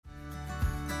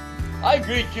I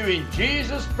greet you in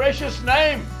Jesus' precious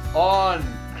name on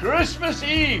Christmas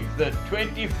Eve, the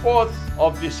 24th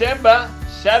of December,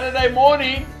 Saturday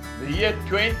morning, the year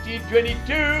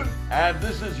 2022. And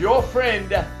this is your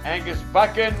friend, Angus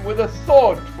Buchan, with a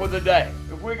thought for the day.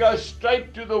 If we go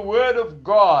straight to the Word of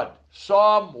God,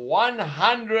 Psalm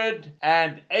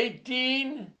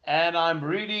 118, and I'm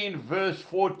reading verse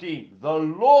 14. The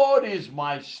Lord is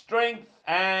my strength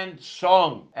and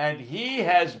song, and he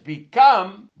has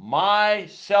become my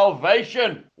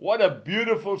salvation. What a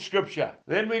beautiful scripture.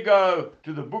 Then we go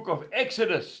to the book of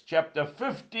Exodus, chapter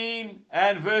 15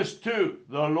 and verse 2.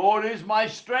 The Lord is my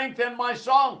strength and my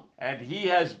song, and he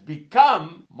has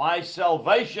become my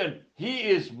salvation. He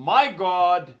is my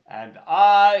God, and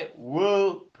I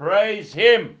will praise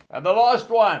him. And the last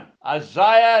one,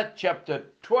 Isaiah chapter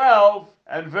 12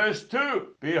 and verse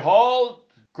 2. Behold,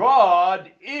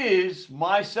 God is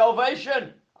my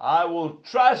salvation. I will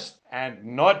trust and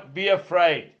not be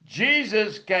afraid.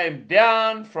 Jesus came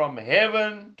down from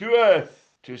heaven to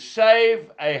earth to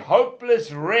save a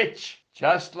hopeless wretch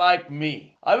just like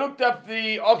me. I looked up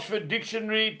the Oxford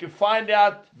Dictionary to find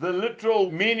out the literal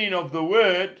meaning of the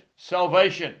word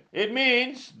salvation. It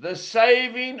means the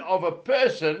saving of a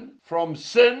person from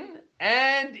sin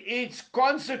and its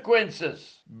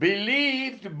consequences,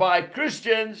 believed by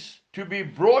Christians to be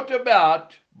brought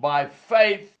about by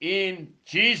faith in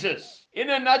Jesus. In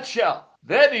a nutshell,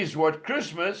 that is what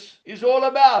Christmas is all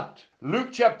about. Luke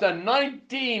chapter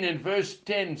 19 and verse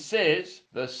 10 says,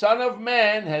 the Son of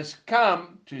Man has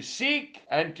come to seek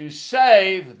and to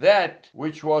save that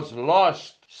which was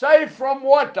lost. Saved from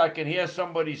what? I can hear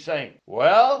somebody saying.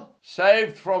 Well,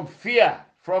 saved from fear,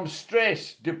 from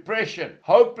stress, depression,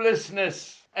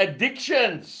 hopelessness,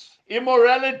 addictions,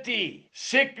 immorality,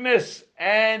 sickness,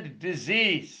 and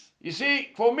disease. You see,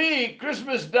 for me,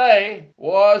 Christmas Day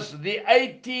was the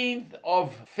 18th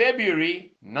of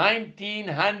February,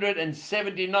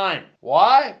 1979.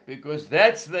 Why? Because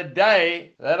that's the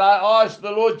day that I asked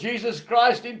the Lord Jesus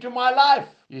Christ into my life.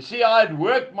 You see, I had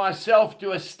worked myself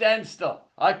to a standstill.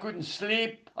 I couldn't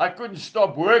sleep. I couldn't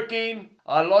stop working.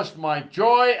 I lost my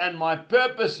joy and my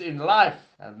purpose in life.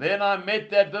 And then I met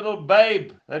that little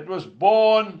babe that was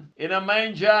born in a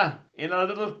manger in a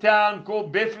little town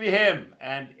called Bethlehem.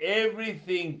 And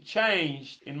everything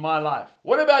changed in my life.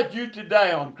 What about you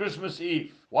today on Christmas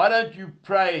Eve? Why don't you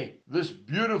pray this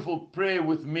beautiful prayer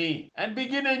with me and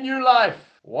begin a new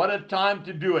life? What a time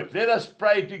to do it. Let us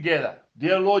pray together.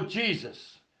 Dear Lord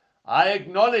Jesus, I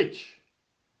acknowledge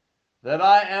that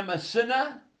I am a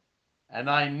sinner and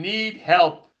I need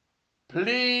help.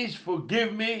 Please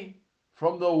forgive me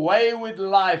from the wayward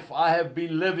life I have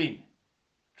been living,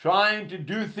 trying to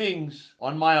do things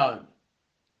on my own.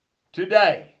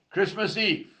 Today, Christmas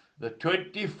Eve, the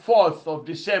 24th of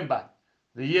December,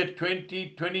 the year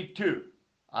 2022,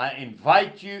 I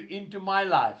invite you into my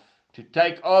life to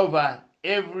take over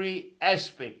every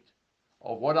aspect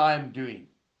of what I am doing.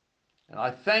 And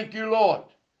I thank you, Lord,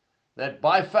 that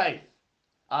by faith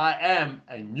I am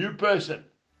a new person.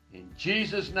 In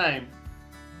Jesus' name,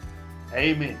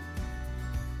 amen.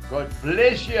 God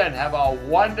bless you and have a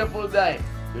wonderful day.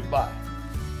 Goodbye.